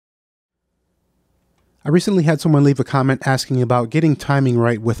I recently had someone leave a comment asking about getting timing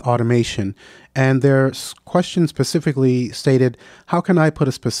right with automation, and their question specifically stated, how can I put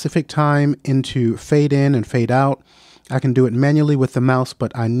a specific time into fade in and fade out? I can do it manually with the mouse,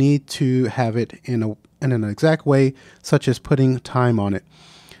 but I need to have it in an exact way, such as putting time on it.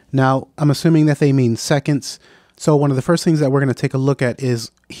 Now, I'm assuming that they mean seconds. So one of the first things that we're going to take a look at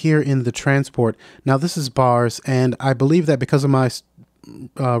is here in the transport. Now this is bars, and I believe that because of my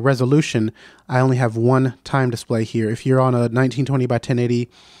resolution, I only have one time display here. If you're on a 1920 by 1080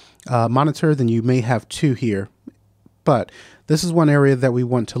 monitor, then you may have two here. But this is one area that we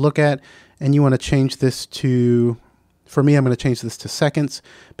want to look at, and you want to change this to, for me, I'm going to change this to seconds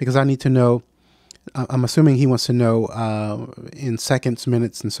because I need to know, I'm assuming he wants to know in seconds,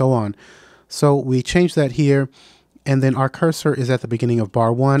 minutes, and so on. So we change that here, and then our cursor is at the beginning of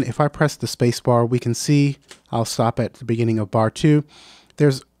bar 1. If I press the space bar, we can see I'll stop at the beginning of bar 2.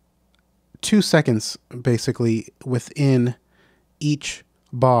 There's 2 seconds basically within each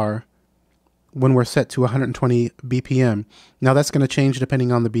bar when we're set to 120 BPM. Now that's going to change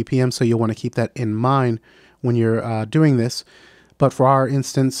depending on the BPM, so you'll want to keep that in mind when you're doing this. But for our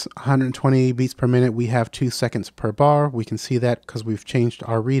instance, 120 beats per minute, we have 2 seconds per bar. We can see that because we've changed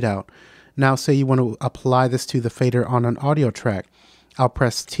our readout. Now say you want to apply this to the fader on an audio track. I'll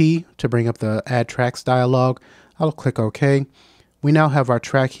press T to bring up the Add Tracks dialog. I'll click OK. We now have our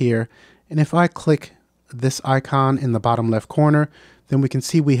track here, and if I click this icon in the bottom left corner, then we can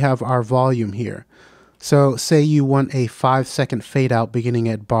see we have our volume here. So say you want a 5-second fade out beginning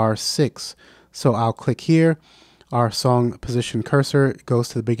at bar 6. So I'll click here. Our song position cursor goes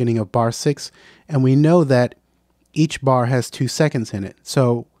to the beginning of bar 6, and we know that each bar has 2 seconds in it.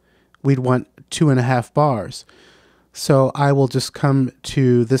 So we'd want 2.5 bars. So I will just come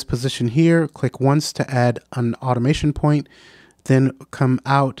to this position here, click once to add an automation point, then come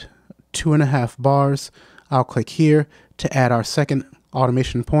out 2.5 bars. I'll click here to add our second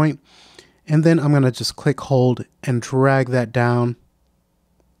automation point, and then I'm going to just click hold and drag that down.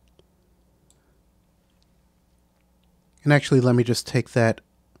 And actually, let me just take that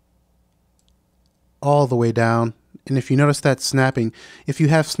all the way down. And if you notice that snapping, if you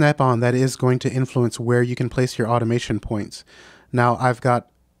have snap on, that is going to influence where you can place your automation points. Now I've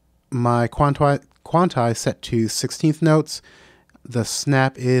got my quantize set to 16th notes. The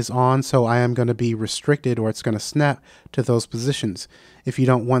snap is on, so I am going to be restricted, or it's going to snap to those positions. If you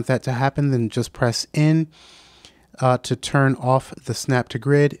don't want that to happen, then just press N to turn off the snap to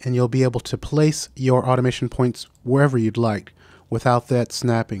grid, and you'll be able to place your automation points wherever you'd like without that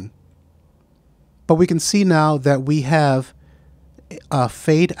snapping. But we can see now that we have a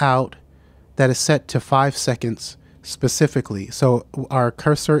fade out that is set to 5 seconds specifically. So our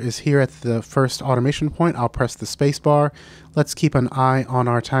cursor is here at the first automation point. I'll press the space bar. Let's keep an eye on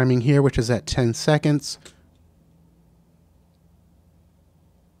our timing here, which is at 10 seconds.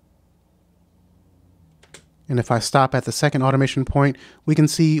 And if I stop at the second automation point, we can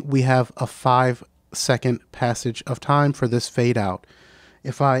see we have a 5-second passage of time for this fade out.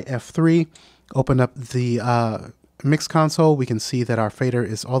 If I F3, open up the mix console, we can see that our fader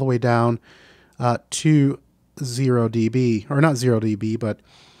is all the way down to 0 dB, or not 0 dB, but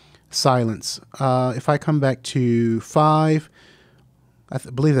silence. If I come back to 5, I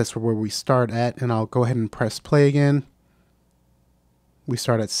believe that's where we start at, and I'll go ahead and press play again. We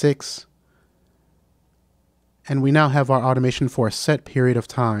start at 6. And we now have our automation for a set period of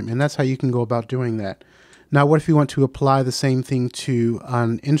time, and that's how you can go about doing that. Now, what if you want to apply the same thing to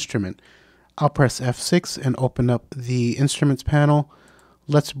an instrument? I'll press F6 and open up the instruments panel.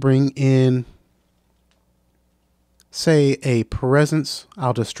 Let's bring in, say, a presence.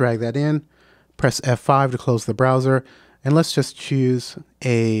 I'll just drag that in. Press F5 to close the browser, and let's just choose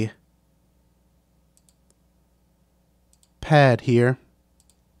a pad here.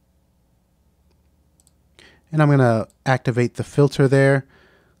 And I'm going to activate the filter there,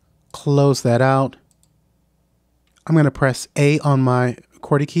 close that out. I'm going to press A on my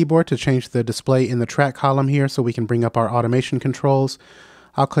QWERTY keyboard to change the display in the track column here so we can bring up our automation controls.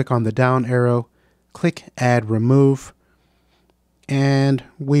 I'll click on the down arrow, click Add Remove, and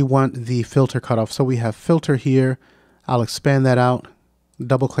we want the filter cutoff. So we have filter here. I'll expand that out,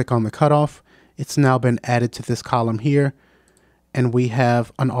 double click on the cutoff. It's now been added to this column here, and we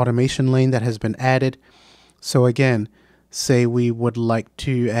have an automation lane that has been added. So again, say we would like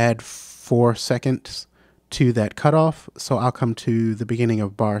to add 4 seconds to that cutoff. So I'll come to the beginning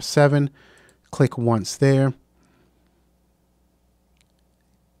of bar 7, click once there,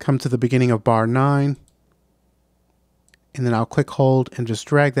 come to the beginning of bar 9, and then I'll click hold and just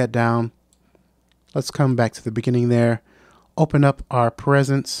drag that down. Let's come back to the beginning there, open up our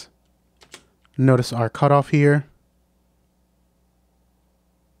presence, Notice our cutoff here.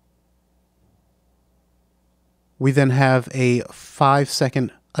 We then have a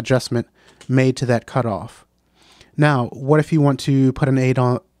 5-second adjustment made to that cutoff. Now, what if you want to put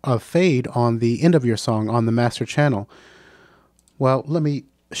a fade on the end of your song on the master channel? Well, let me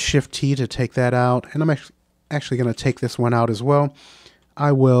Shift T to take that out, and I'm actually going to take this one out as well.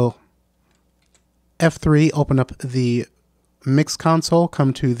 I will F3, open up the mix console,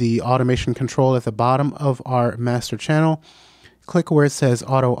 come to the automation control at the bottom of our master channel, click where it says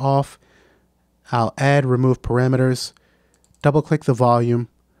auto off. I'll add remove parameters, double click the volume,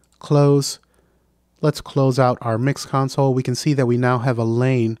 close. Let's close out our mix console. We can see that we now have a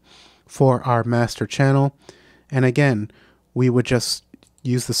lane for our master channel. And again, we would just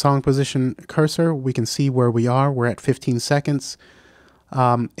use the song position cursor. We can see where we are. We're at 15 seconds.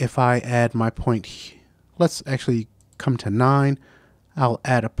 If I add my point, let's actually come to 9. I'll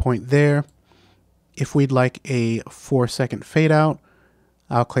add a point there. If we'd like a 4-second fade out,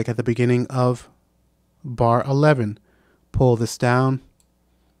 I'll click at the beginning of bar 11. Pull this down.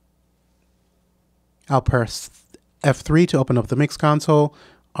 I'll press F3 to open up the mix console.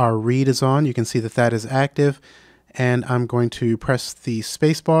 Our read is on. You can see that that is active. And I'm going to press the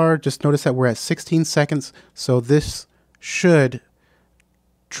space bar. Just notice that we're at 16 seconds. So this should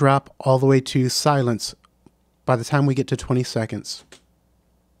drop all the way to silence by the time we get to 20 seconds.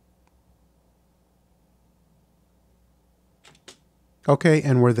 Okay,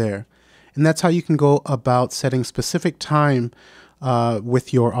 and we're there. And that's how you can go about setting specific time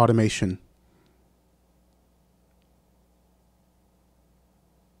with your automation.